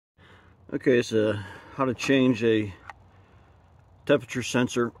Okay, it's how to change a temperature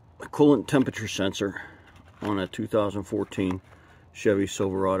sensor, a coolant temperature sensor on a 2014 Chevy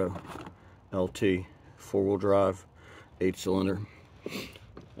Silverado LT, 4-wheel drive, 8-cylinder.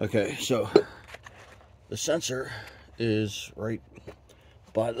 Okay, so the sensor is right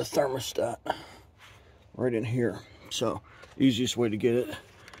by the thermostat, right in here. So easiest way to get it,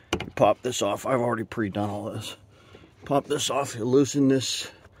 you pop this off. I've already pre-done all this. Pop this off, you loosen this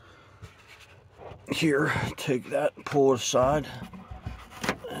here, take that, pull it aside,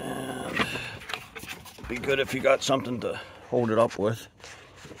 and it'd be good if you got something to hold it up with,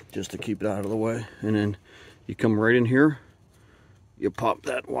 just to keep it out of the way. And then you come right in here, you pop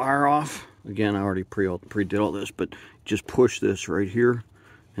that wire off. Again, I already pre-did all this, but just push this right here,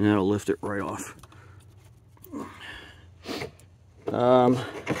 and that'll lift it right off.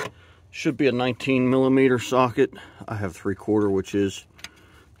 Should be a 19mm socket. I have 3/4, which is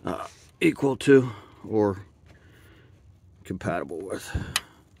equal to or compatible with.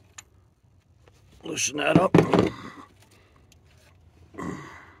 Loosen that up.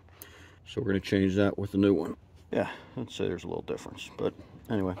 So we're going to change that with the new one. Yeah, I'd say there's a little difference, but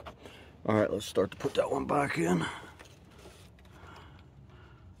anyway. All right, let's start to put that one back in.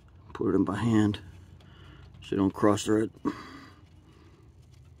 Put it in by hand so you don't cross thread.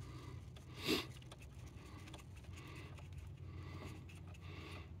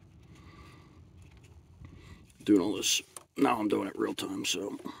 Doing all this now, I'm doing it real time,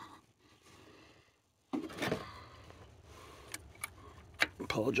 so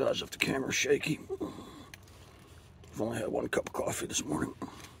apologize if the camera's shaky. I've only had 1 cup of coffee this morning.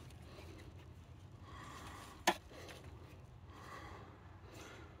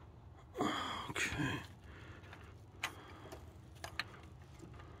 Okay.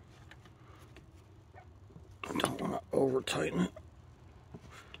 I don't want to over tighten it.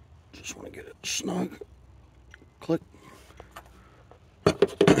 Just want to get it snug. Click. Try to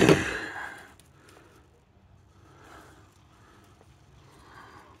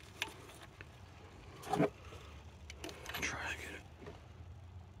get it.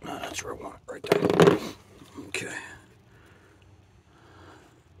 No, that's where I want it, right there. Okay.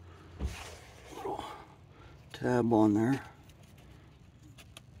 Little tab on there.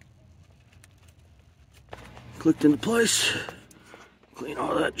 Clicked into place. Clean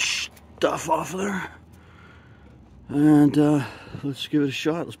all that stuff off of there. And let's give it a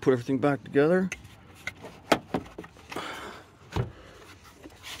shot. Let's put everything back together.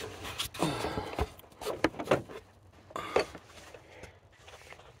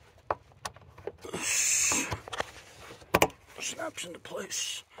 Snaps into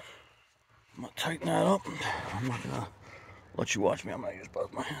place. I'm gonna tighten that up. I'm not gonna let you watch me. I'm gonna use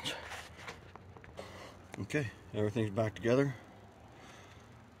both my hands. Okay, everything's back together.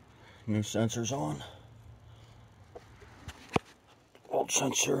 New sensor's on. Old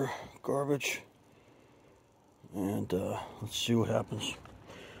sensor, garbage. And let's see what happens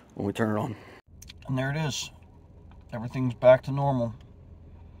when we turn it on. And there it is. Everything's back to normal.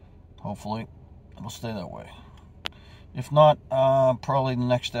 Hopefully, it'll stay that way. If not, probably the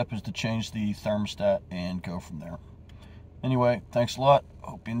next step is to change the thermostat and go from there. Anyway, thanks a lot.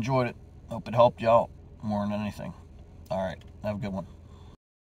 Hope you enjoyed it. Hope it helped you out more than anything. All right, have a good one.